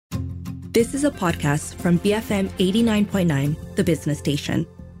This is a podcast from BFM 89.9, the business station.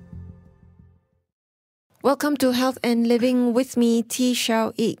 Welcome to Health and Living with me, T.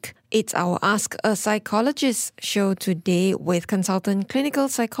 Xiao Ik. It's our Ask a Psychologist show today with consultant clinical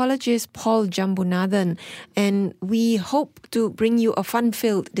psychologist Paul Jambunathan. And we hope to bring you a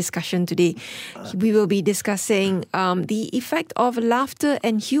fun-filled discussion today. We will be discussing the effect of laughter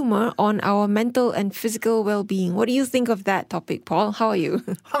and humor on our mental and physical well-being. What do you think of that topic, Paul? How are you?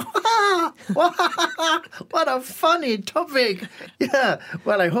 What a funny topic. Yeah.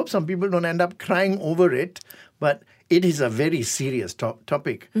 Well, I hope some people don't end up crying over it, but it is a very serious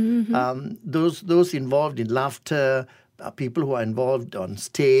topic. Mm-hmm. Those involved in laughter, people who are involved on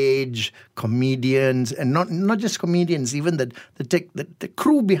stage, comedians, and not just comedians, even the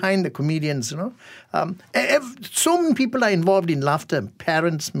crew behind the comedians. So many people are involved in laughter.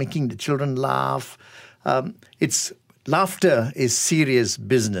 Parents making the children laugh. Laughter is serious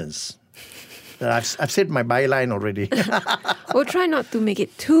business. I've said my byline already. We'll try not to make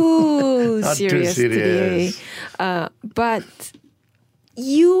it too serious today. But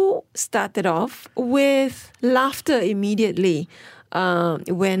you started off with laughter immediately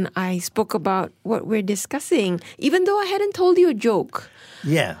when I spoke about what we're discussing, even though I hadn't told you a joke.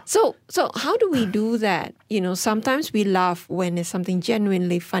 Yeah. So how do we do that? Sometimes we laugh when it's something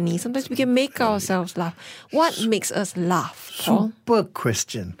genuinely funny. Sometimes we can make ourselves laugh. What makes us laugh, Paul?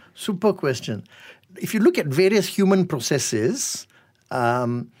 Super question. If you look at various human processes,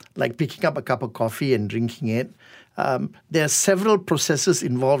 like picking up a cup of coffee and drinking it, there are several processes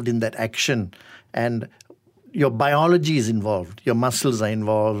involved in that action. And your biology is involved. Your muscles are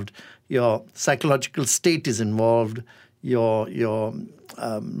involved. Your psychological state is involved. Your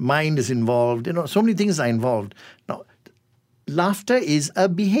mind is involved. So many things are involved. Now, laughter is a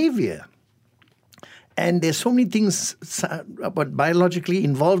behavior. And there's so many things about biologically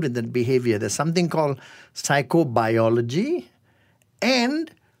involved in that behavior. There's something called psychobiology,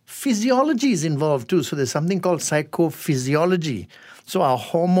 and physiology is involved too. So there's something called psychophysiology. So our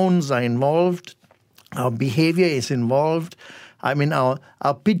hormones are involved. Our behavior is involved. I mean, our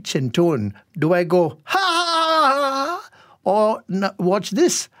pitch and tone. Do I go, ha? Or no, watch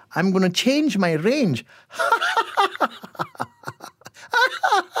this. I'm going to change my range.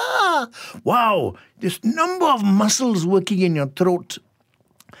 Wow, this number of muscles working in your throat.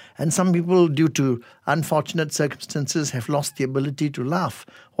 And some people, due to unfortunate circumstances, have lost the ability to laugh.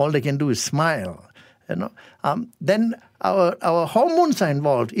 All they can do is smile. Then our hormones are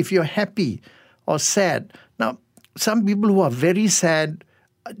involved. If you're happy or sad. Now, some people who are very sad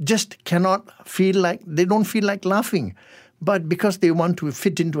just cannot feel like, they don't feel like laughing. But because they want to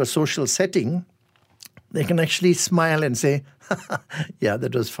fit into a social setting, they can actually smile and say, yeah,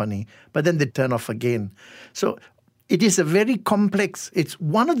 that was funny. But then they turn off again. So it is a very complex, it's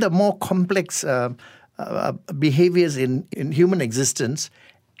one of the more complex behaviors in human existence.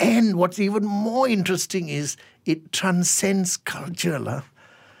 And what's even more interesting is it transcends culture.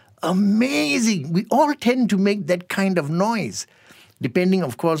 Amazing. We all tend to make that kind of noise. Depending,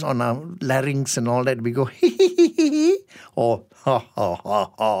 of course, on our larynx and all that, we go hee or ha ha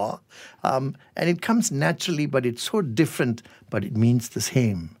ha ha. And it comes naturally, but it's so different, but it means the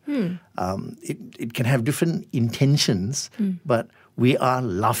same. It can have different intentions, but we are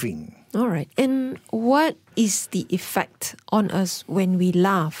laughing. All right. And what is the effect on us when we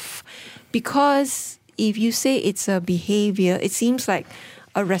laugh? Because if you say it's a behavior, it seems like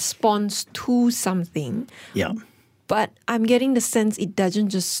a response to something. Yeah. But I'm getting the sense it doesn't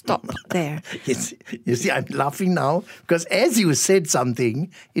just stop there. You see, I'm laughing now because as you said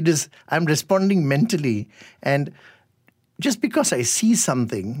something, I'm responding mentally. And just because I see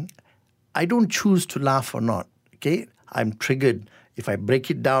something, I don't choose to laugh or not. Okay? I'm triggered. If I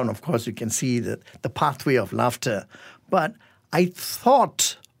break it down, of course, you can see the pathway of laughter. But I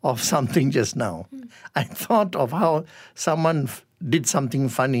thought of something just now. I thought of how someone did something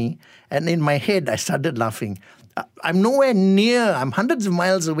funny, and in my head, I started laughing. I'm nowhere near, I'm hundreds of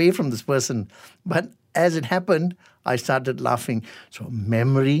miles away from this person. But as it happened, I started laughing. So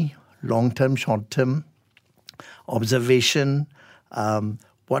memory, long-term, short-term, observation,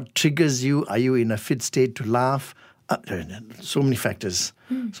 what triggers you? Are you in a fit state to laugh? So many factors.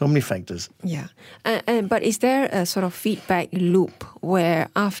 Yeah. But is there a sort of feedback loop where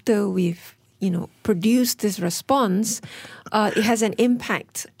after we've produce this response, it has an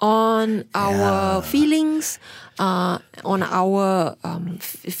impact on our feelings, on our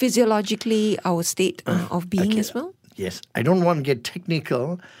physiologically, our state of being as well? Yes. I don't want to get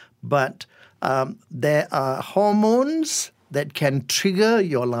technical, but there are hormones that can trigger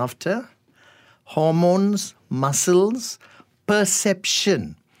your laughter, hormones, muscles,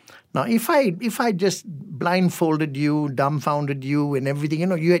 perception. Now, if I just blindfolded you, dumbfounded you and everything,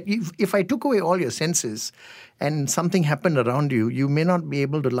 if I took away all your senses and something happened around you, you may not be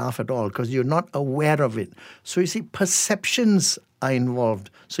able to laugh at all because you're not aware of it. So you see, perceptions are involved.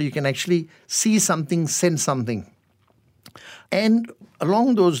 So you can actually see something, sense something. And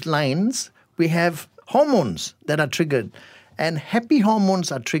along those lines, we have hormones that are triggered. And happy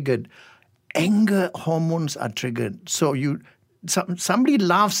hormones are triggered. Anger hormones are triggered. So somebody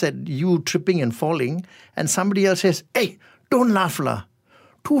laughs at you tripping and falling, and somebody else says, hey, don't laugh, lah.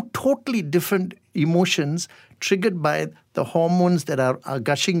 Two totally different emotions triggered by the hormones that are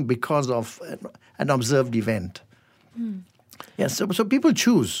gushing because of an observed event. Yeah, so people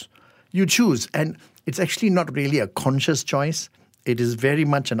choose. You choose. And it's actually not really a conscious choice. It is very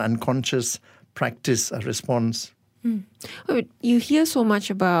much an unconscious practice, a response. You hear so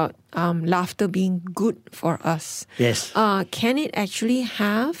much about laughter being good for us. Yes. Can it actually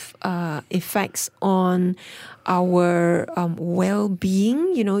have effects on our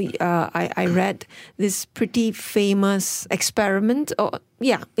well-being? I read this pretty famous experiment.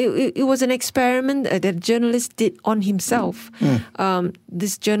 It was an experiment that a journalist did on himself.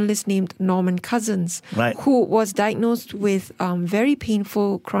 This journalist named Norman Cousins, right, who was diagnosed with very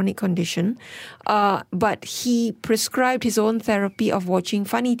painful chronic condition, but he prescribed his own therapy of watching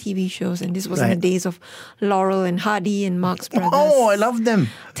funny TV shows, and this was in the days of Laurel and Hardy and Marx Brothers. Oh, I love them.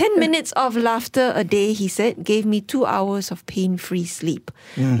 10 minutes of laughter a day, he said, gave me 2 hours of pain-free sleep.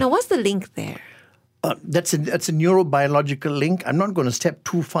 Now, what's the link there? That's a neurobiological link. I'm not going to step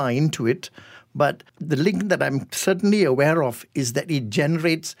too far into it, but the link that I'm certainly aware of is that it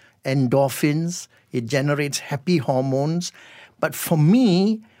generates endorphins, it generates happy hormones. But for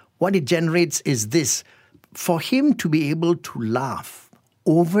me, what it generates is this. For him to be able to laugh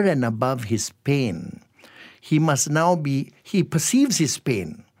over and above his pain, he perceives his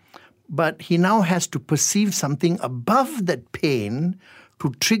pain, but he now has to perceive something above that pain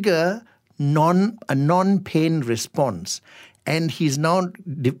to trigger a non-pain response. And he's now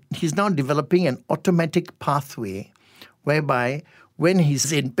developing an automatic pathway whereby when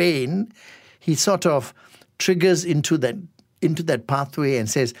he's in pain, he sort of triggers into that pathway and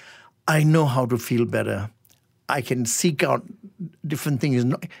says, I know how to feel better. I can seek out different things.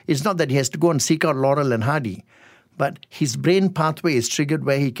 It's not that he has to go and seek out Laurel and Hardy, but his brain pathway is triggered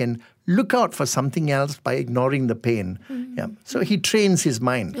where he can look out for something else by ignoring the pain. Yeah. So he trains his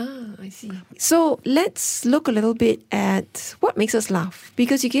mind. I see. So let's look a little bit at what makes us laugh,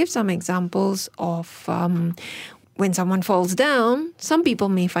 because you gave some examples of when someone falls down. Some people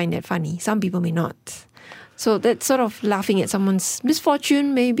may find that funny, some people may not. So that's sort of laughing at someone's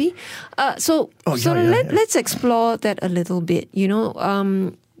misfortune, maybe. Let's explore that a little bit.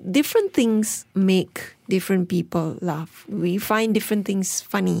 Different things make different people laugh. We find different things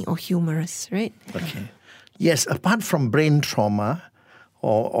funny or humorous, right? Okay. Yes, apart from brain trauma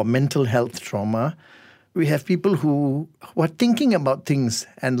or mental health trauma, we have people who are thinking about things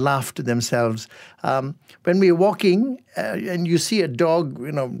and laugh to themselves. When we're walking and you see a dog,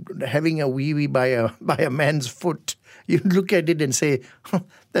 having a wee-wee by a man's foot, you look at it and say,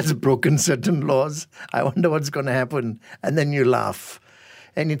 that's broken certain laws. I wonder what's going to happen. And then you laugh.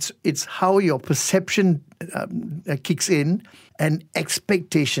 And it's how your perception kicks in, and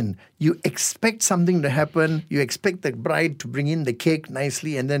expectation. You expect something to happen. You expect the bride to bring in the cake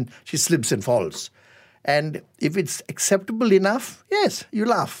nicely, and then she slips and falls. And if it's acceptable enough, yes, you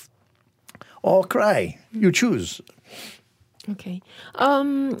laugh. Or cry. You choose. Okay.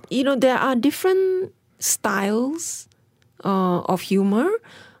 There are different styles of humor,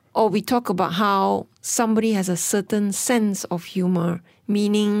 or we talk about how somebody has a certain sense of humor,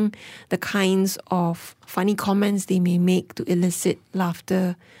 meaning the kinds of funny comments they may make to elicit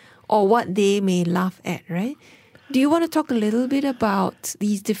laughter, or what they may laugh at, right? Do you want to talk a little bit about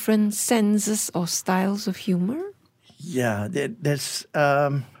these different senses or styles of humor? Yeah, there's.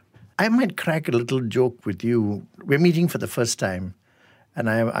 I might crack a little joke with you. We're meeting for the first time, and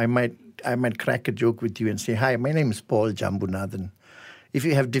I might crack a joke with you and say, "Hi, my name is Paul Jambunathan. If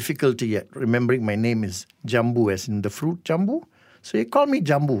you have difficulty at remembering my name is Jambu, as in the fruit jambu, so you call me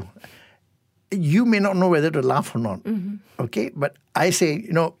Jambu. You may not know whether to laugh or not, okay? But I say,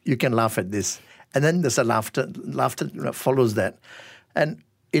 you can laugh at this. And then there's a laughter follows that. And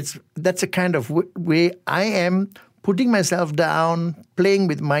that's a kind of way I am putting myself down, playing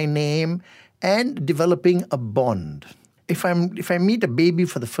with my name, and developing a bond. If I meet a baby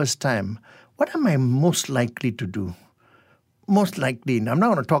for the first time, what am I most likely to do? Most likely, I'm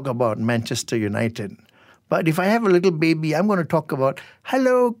not going to talk about Manchester United, but if I have a little baby, I'm going to talk about,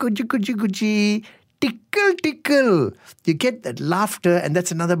 hello, kuji, tickle tickle. You get that laughter, and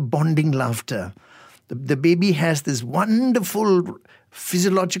that's another bonding laughter. The baby has this wonderful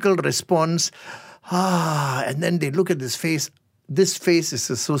physiological response. And then they look at this face. This face is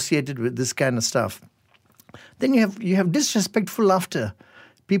associated with this kind of stuff. Then you have disrespectful laughter.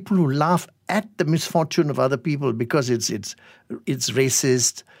 People who laugh at the misfortune of other people because it's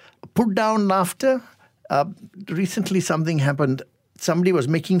racist. Put down laughter. Recently something happened. Somebody was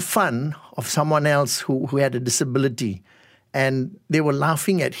making fun of someone else who had a disability, and they were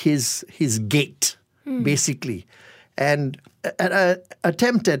laughing at his gait, basically. And an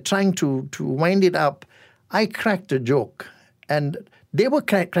attempt at trying to wind it up, I cracked a joke. And they were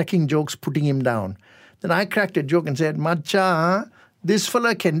cracking jokes, putting him down. Then I cracked a joke and said, Macha, this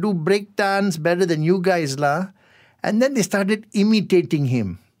fella can do breakdance better than you guys, lah. And then they started imitating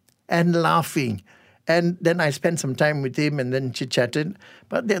him and laughing. And then I spent some time with him and then chit-chatted.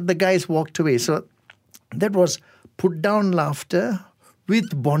 But the guys walked away. So that was put down laughter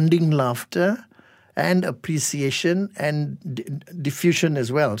with bonding laughter and appreciation and diffusion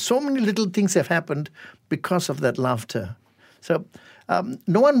as well. So many little things have happened because of that laughter. So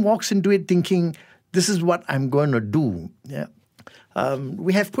no one walks into it thinking, this is what I'm going to do. Yeah.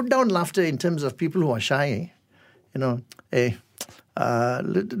 We have put down laughter in terms of people who are shy. Hey,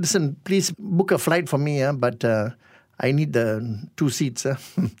 listen, please book a flight for me, but I need the 2 seats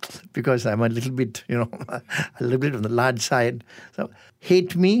because I'm a little bit, a little bit on the large side. So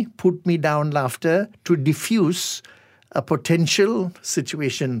hate me, put me down laughter to diffuse a potential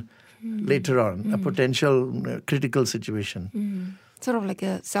situation later on, a potential critical situation. Sort of like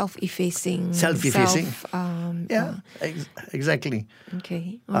a self-effacing. Self-effacing. Exactly.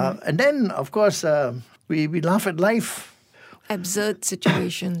 Okay. And then, of course, we laugh at life. Absurd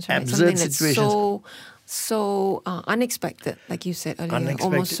situations, right? Absurd Something situations. That's so unexpected, like you said earlier, Unexpected.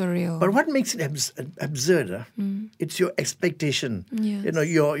 almost surreal. But what makes it absurd? It's your expectation. Yes.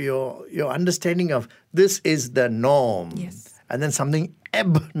 Your understanding of this is the norm. Yes. And then something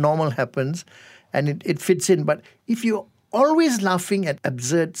abnormal happens, and it fits in. But if you're always laughing at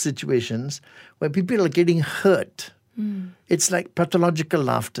absurd situations where people are getting hurt, it's like pathological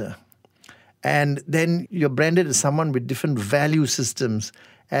laughter. And then you're branded as someone with different value systems,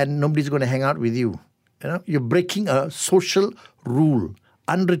 and nobody's going to hang out with you. You're breaking a social rule,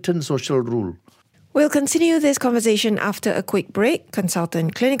 unwritten social rule. We'll continue this conversation after a quick break.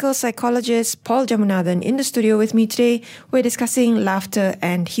 Consultant clinical psychologist Paul Jammunathan in the studio with me today. We're discussing laughter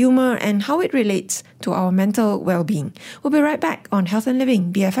and humour and how it relates to our mental well-being. We'll be right back on Health and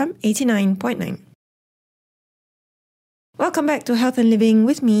Living, BFM 89.9. Welcome back to Health and Living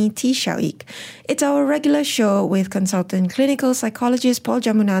with me, T. Xiao-Ik. It's our regular show with consultant clinical psychologist Paul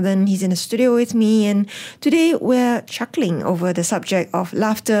Jammunathan. He's in the studio with me, and today we're chuckling over the subject of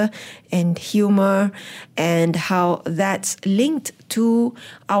laughter and humour and how that's linked to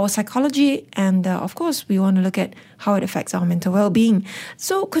our psychology. And of course, we want to look at how it affects our mental well-being.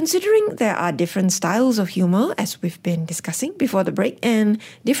 So considering there are different styles of humour, as we've been discussing before the break, and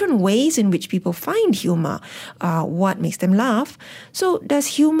different ways in which people find humour, what makes them laugh. So does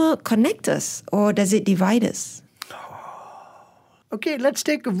humour connect us or does it divide us? Okay, let's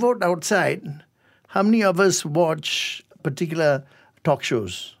take a vote outside. How many of us watch particular talk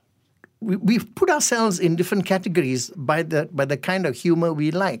shows? We've put ourselves in different categories by the kind of humour we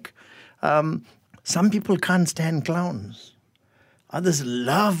like. Some people can't stand clowns. Others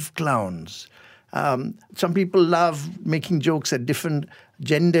love clowns. Some people love making jokes at different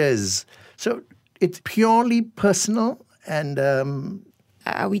genders. So it's purely personal. And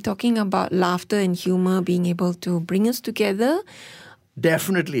are we talking about laughter and humour being able to bring us together?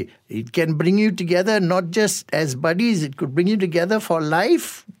 Definitely. It can bring you together not just as buddies. It could bring you together for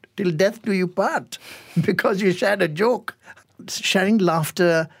life, till death do you part, because you shared a joke. Sharing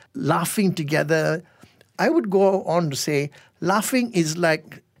laughter, laughing together. I would go on to say laughing is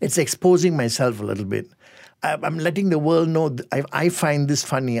like it's exposing myself a little bit. I'm letting the world know I find this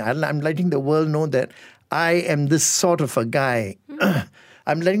funny. I'm letting the world know that I am this sort of a guy.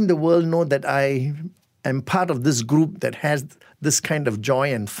 I'm letting the world know that I am part of this group that has this kind of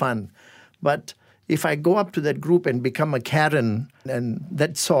joy and fun. But if I go up to that group and become a Karen and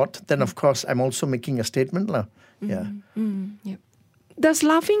that sort, then of course I'm also making a statement. Yeah. Yep. Does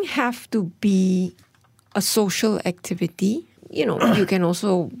laughing have to be a social activity? You can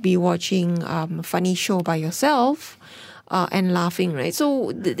also be watching a funny show by yourself and laughing, right?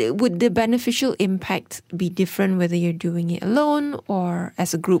 So would the beneficial impact be different whether you're doing it alone or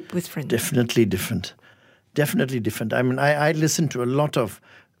as a group with friends? Definitely different. Definitely different. I mean, I listen to a lot of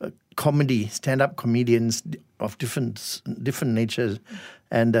comedy, stand-up comedians of different natures,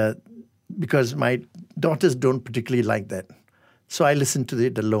 and because my daughters don't particularly like that. So I listen to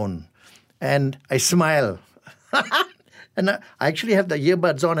it alone. And I smile. And I actually have the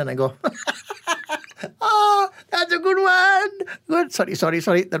earbuds on and I go, oh, that's a good one. Good. Sorry.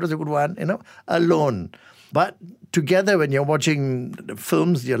 That was a good one. Alone. But together, when you're watching the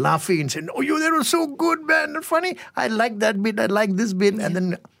films, you're laughing and saying, oh, that was so good, man. Funny. I like that bit. I like this bit. Yeah. And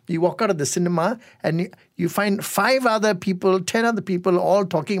then you walk out of the cinema and you find 5 other people, 10 other people all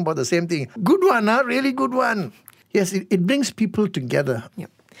talking about the same thing. Good one, huh? Really good one. Yes, it brings people together.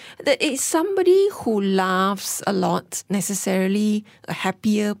 Yep. Is somebody who laughs a lot necessarily a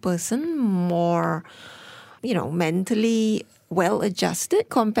happier person, more, mentally well-adjusted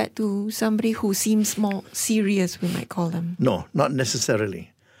compared to somebody who seems more serious, we might call them? No, not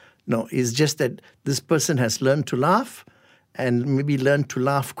necessarily. No, it's just that this person has learned to laugh and maybe learned to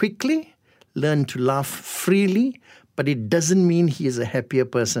laugh quickly, learned to laugh freely, but it doesn't mean he is a happier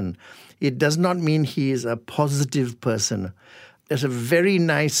person. It does not mean he is a positive person. There's a very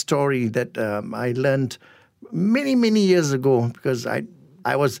nice story that I learned many, many years ago because I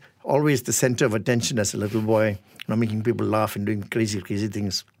was always the center of attention as a little boy, making people laugh and doing crazy, crazy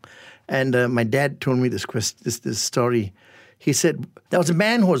things. And my dad told me this story. He said, there was a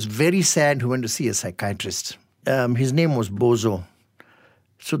man who was very sad who went to see a psychiatrist. His name was Bozo.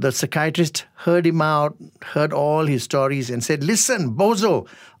 So the psychiatrist heard him out, heard all his stories and said, listen, Bozo,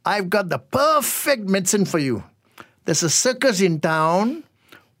 I've got the perfect medicine for you. There's a circus in town.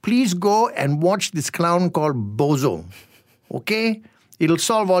 Please go and watch this clown called Bozo. Okay? It'll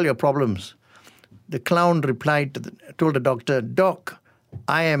solve all your problems. The clown told the doctor, Doc,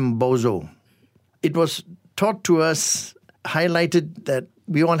 I am Bozo. It was taught to us, highlighted that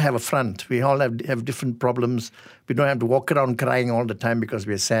we all have a front. We all have different problems. We don't have to walk around crying all the time because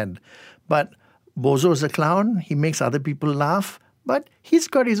we're sad. But Bozo is a clown. He makes other people laugh. But he's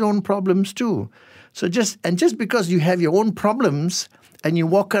got his own problems too. So just because you have your own problems and you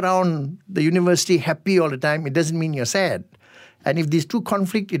walk around the university happy all the time, it doesn't mean you're sad. And if these two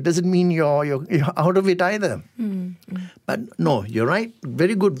conflict, it doesn't mean you're out of it either. But no, you're right.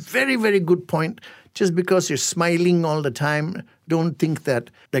 Very good, very, very good point. Just because you're smiling all the time, don't think that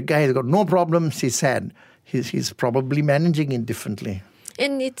the guy has got no problems, he's sad. He's probably managing it differently.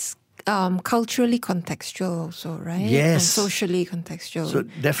 And it's culturally contextual also, right? Yes. And socially contextual. So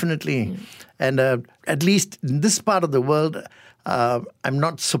definitely. And at least in this part of the world, I'm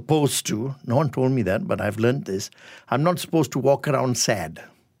not supposed to, no one told me that, but I've learned this. I'm not supposed to walk around sad.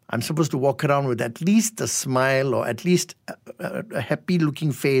 I'm supposed to walk around with at least a smile or at least a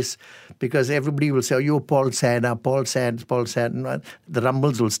happy-looking face because everybody will say, oh, you're Paul sad, Paul sad. And the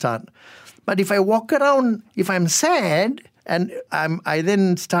rumbles will start. But if I walk around, if I'm sad and I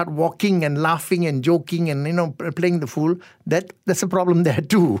then start walking and laughing and joking and, playing the fool, that's a problem there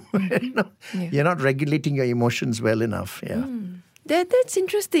too. You're not regulating your emotions well enough. Yeah. That's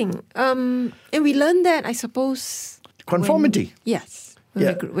interesting. And we learn that, I suppose. Conformity. Yes.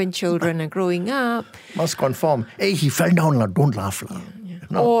 When children are growing up. Must conform. Hey, he fell down. Don't laugh.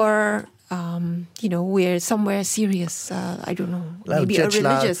 No. Or, we're somewhere serious. I don't know. Maybe a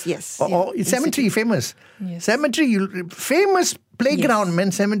religious, yes. Or cemetery, famous. Yes. Cemetery, famous playground,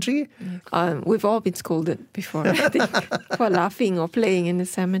 men's cemetery. We've all been scolded before, I think, for laughing or playing in the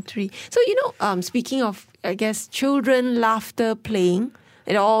cemetery. So, speaking of, I guess, children, laughter, playing,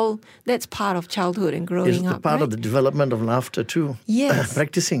 that's part of childhood and growing up. It's part of the development of laughter too. Yes.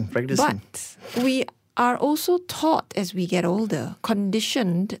 Practicing. But we are also taught as we get older,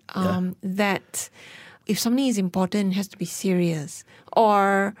 conditioned that if something is important, it has to be serious.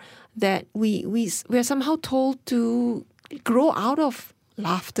 Or that we're somehow told to grow out of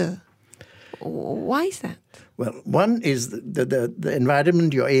laughter. Why is that? Well, one is the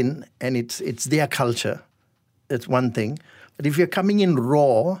environment you're in and it's their culture. That's one thing. But if you're coming in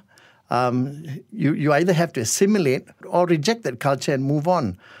raw, you either have to assimilate or reject that culture and move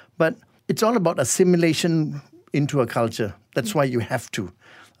on. But it's all about assimilation into a culture. That's why you have to.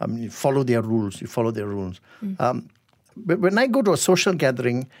 You follow their rules. But when I go to a social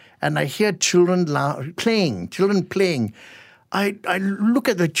gathering and I hear children playing, I look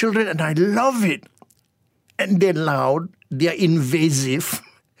at the children and I love it. And they're loud, they're invasive.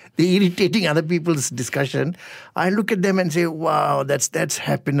 They're irritating other people's discussion. I look at them and say, wow, that's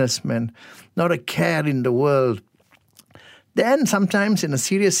happiness, man. Not a care in the world. Then sometimes in a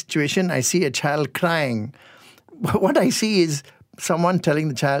serious situation, I see a child crying. What I see is someone telling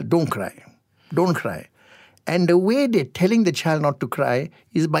the child, don't cry. And the way they're telling the child not to cry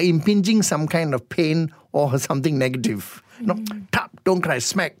is by impinging some kind of pain or something negative. Tap, don't cry,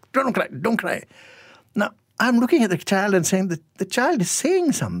 smack, don't cry. Now, I'm looking at the child and saying that the child is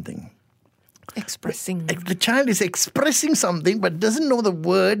saying something. Expressing. The child is expressing something but doesn't know the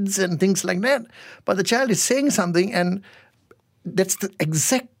words and things like that. But the child is saying something, and that's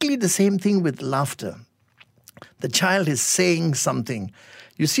exactly the same thing with laughter. The child is saying something.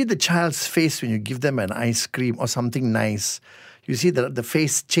 You see the child's face when you give them an ice cream or something nice. You see the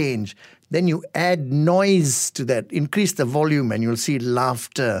face change. Then you add noise to that, increase the volume, and you'll see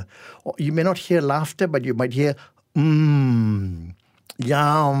laughter. Or you may not hear laughter, but you might hear, yum.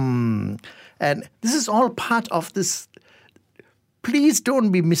 And this is all part of this. Please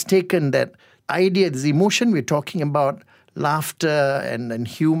don't be mistaken that idea, this emotion we're talking about, laughter and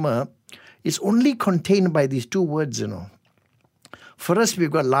humor, is only contained by these two words, For us,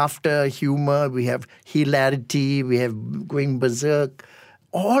 we've got laughter, humor, we have hilarity, we have going berserk.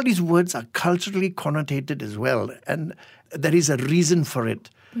 All these words are culturally connotated as well. And there is a reason for it.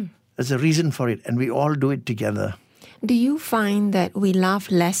 There's a reason for it. And we all do it together. Do you find that we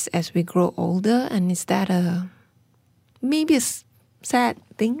laugh less as we grow older? And is that maybe a sad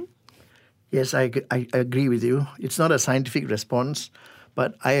thing? Yes, I agree with you. It's not a scientific response,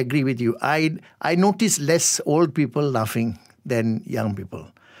 but I agree with you. I notice less old people laughing than young people.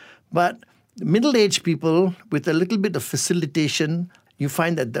 But middle-aged people, with a little bit of facilitation, you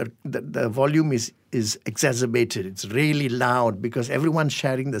find that the volume is exacerbated. It's really loud because everyone's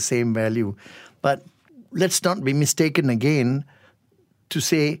sharing the same value. But let's not be mistaken again to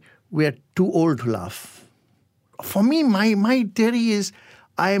say we're too old to laugh. For me, my theory is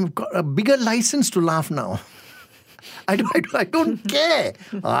I've got a bigger license to laugh now. I don't care.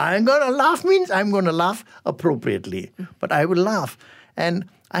 I'm going to laugh means I'm going to laugh appropriately. But I will laugh. And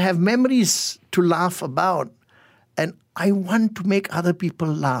I have memories to laugh about. And I want to make other people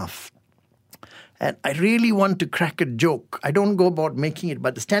laugh. And I really want to crack a joke. I don't go about making it.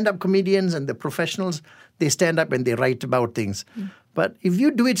 But the stand-up comedians and the professionals, they stand up and they write about things. But if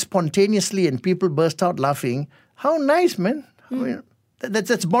you do it spontaneously and people burst out laughing, how nice, man.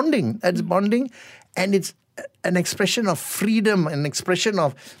 That's bonding. That's bonding. And it's an expression of freedom, an expression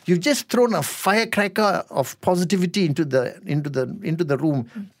of you've just thrown a firecracker of positivity into the room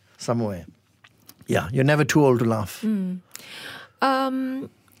somewhere. Yeah, you're never too old to laugh.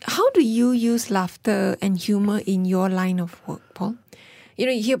 How do you use laughter and humor in your line of work, Paul? You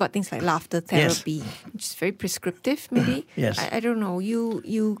hear about things like laughter therapy, which is very prescriptive, maybe. Yes. I don't know.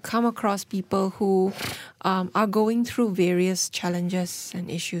 You come across people who are going through various challenges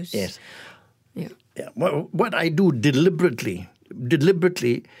and issues. Yes. Yeah. Yeah. What I do deliberately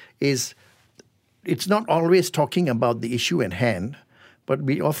is it's not always talking about the issue at hand, but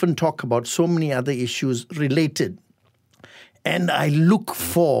we often talk about so many other issues related. And I look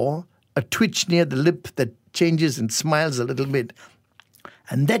for a twitch near the lip that changes and smiles a little bit.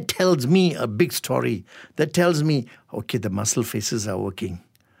 And that tells me a big story. That tells me, okay, the muscle faces are working.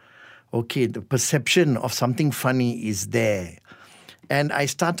 Okay, the perception of something funny is there. And I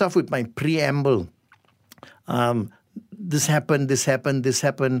start off with my preamble. This happened,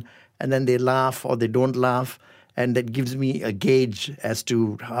 and then they laugh or they don't laugh. And that gives me a gauge as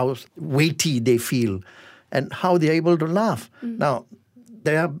to how weighty they feel and how they're able to laugh. Now,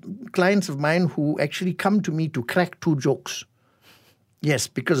 there are clients of mine who actually come to me to crack 2 jokes. Yes,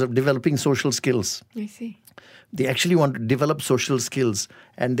 because of developing social skills. I see. They actually want to develop social skills,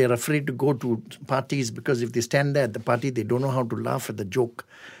 and they're afraid to go to parties because if they stand there at the party, they don't know how to laugh at the joke.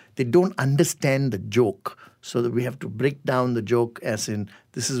 They don't understand the joke. So that we have to break down the joke as in,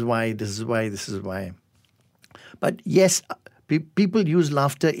 this is why. But yes, people use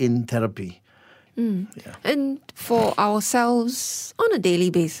laughter in therapy. Yeah. And for ourselves on a daily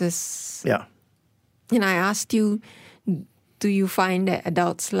basis. Yeah. And I asked you, do you find that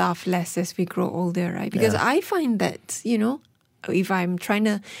adults laugh less as we grow older, right? Because I find that, if I'm trying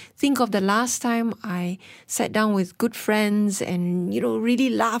to think of the last time I sat down with good friends and,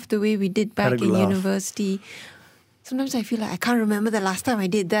 really laughed the way we did back in university, sometimes I feel like I can't remember the last time I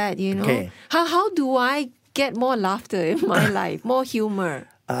did that, Okay. How do I get more laughter in my life, more humor?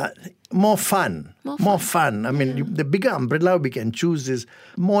 More fun. I mean, the bigger umbrella we can choose is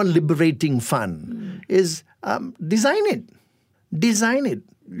more liberating fun. Is design it.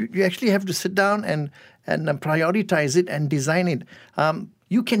 You actually have to sit down and prioritize it and design it.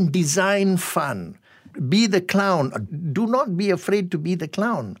 You can design fun. Be the clown. Do not be afraid to be the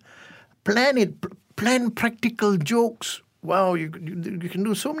clown. Plan it. Plan practical jokes. Wow, you can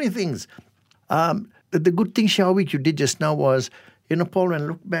do so many things. The good thing, Shawik, you did just now was, Paul, when I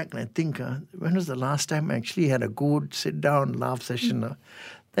look back and I think, when was the last time I actually had a good sit-down laugh session?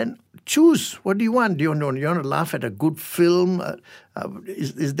 Then choose. What do you want? Do you want to laugh at a good film?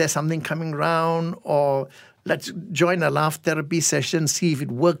 Is there something coming around? Or let's join a laugh therapy session, see if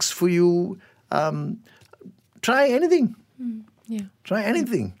it works for you. Try anything. Yeah. Try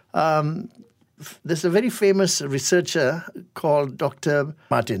anything. There's a very famous researcher called Dr.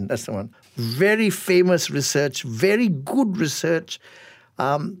 Martin. That's the one. Very famous research, very good research.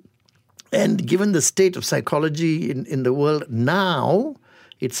 And given the state of psychology in the world now,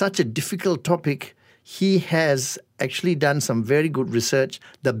 it's such a difficult topic. He has actually done some very good research,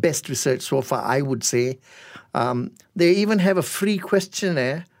 the best research so far, I would say. They even have a free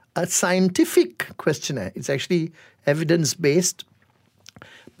questionnaire, a scientific questionnaire. It's actually evidence-based.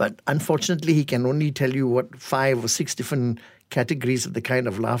 But unfortunately, he can only tell you 5 or 6 different categories of the kind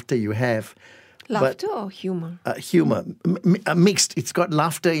of laughter you have. Laughter or humor? Humor, mixed. It's got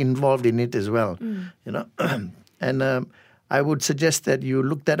laughter involved in it as well. You know, and I would suggest that you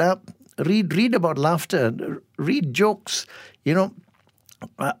look that up. Read about laughter. Read jokes. You know,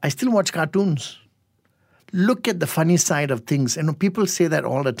 I still watch cartoons. Look at the funny side of things. You know, people say that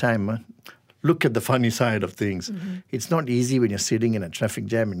all the time. Look at the funny side of things. It's not easy when you're sitting in a traffic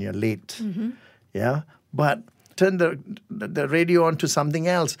jam and you're late. Yeah, but turn the radio on to something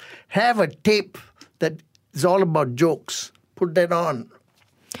else. Have a tape that is all about jokes. Put that on.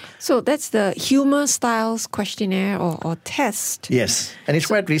 So that's the Humour Styles questionnaire or test. Yes, and it's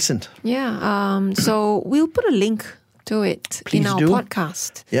quite recent. Yeah. So we'll put a link to it in our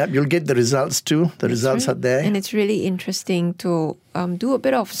podcast. Yeah, you'll get the results too. The results are there. And it's really interesting to do a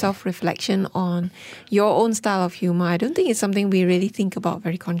bit of self-reflection on your own style of humor. I don't think it's something we really think about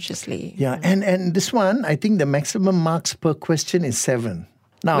very consciously. Yeah, and this one, I think the maximum marks per question is 7.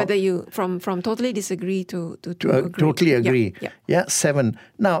 Now, whether you from totally disagree to agree. Totally agree. Yeah, 7.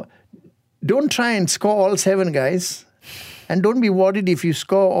 Now, don't try and score all 7, guys. And don't be worried if you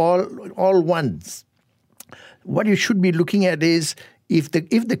score all ones. What you should be looking at is if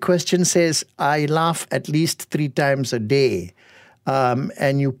the question says, I laugh at least 3 times a day,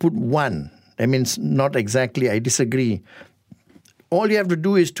 and you put 1, that means not exactly, I disagree. All you have to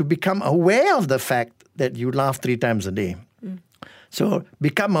do is to become aware of the fact that you laugh 3 times a day. So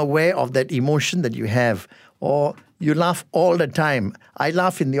become aware of that emotion that you have, or you laugh all the time. I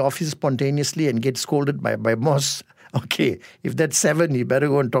laugh in the office spontaneously and get scolded by my boss. Okay, if that's 7, you better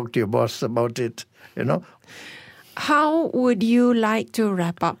go and talk to your boss about it, you know. How would you like to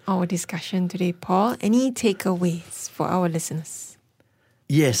wrap up our discussion today, Paul? Any takeaways for our listeners?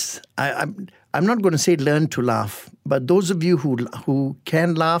 Yes, I'm not going to say learn to laugh, but those of you who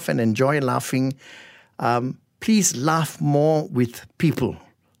can laugh and enjoy laughing, please laugh more with people.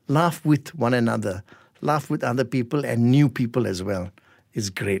 Laugh with one another. Laugh with other people and new people as well. It's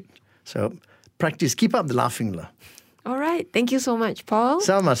great. So practice. Keep up the laughing. All right. Thank you so much, Paul.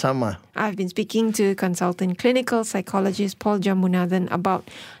 Sama. I've been speaking to consultant clinical psychologist Paul Jambunathan about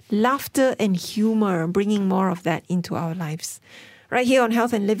laughter and humor, bringing more of that into our lives. Right here on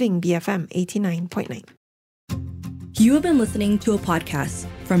Health and Living, BFM 89.9. You have been listening to a podcast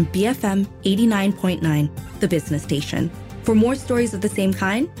from BFM 89.9, the business station. For more stories of the same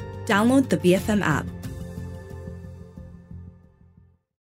kind, download the BFM app.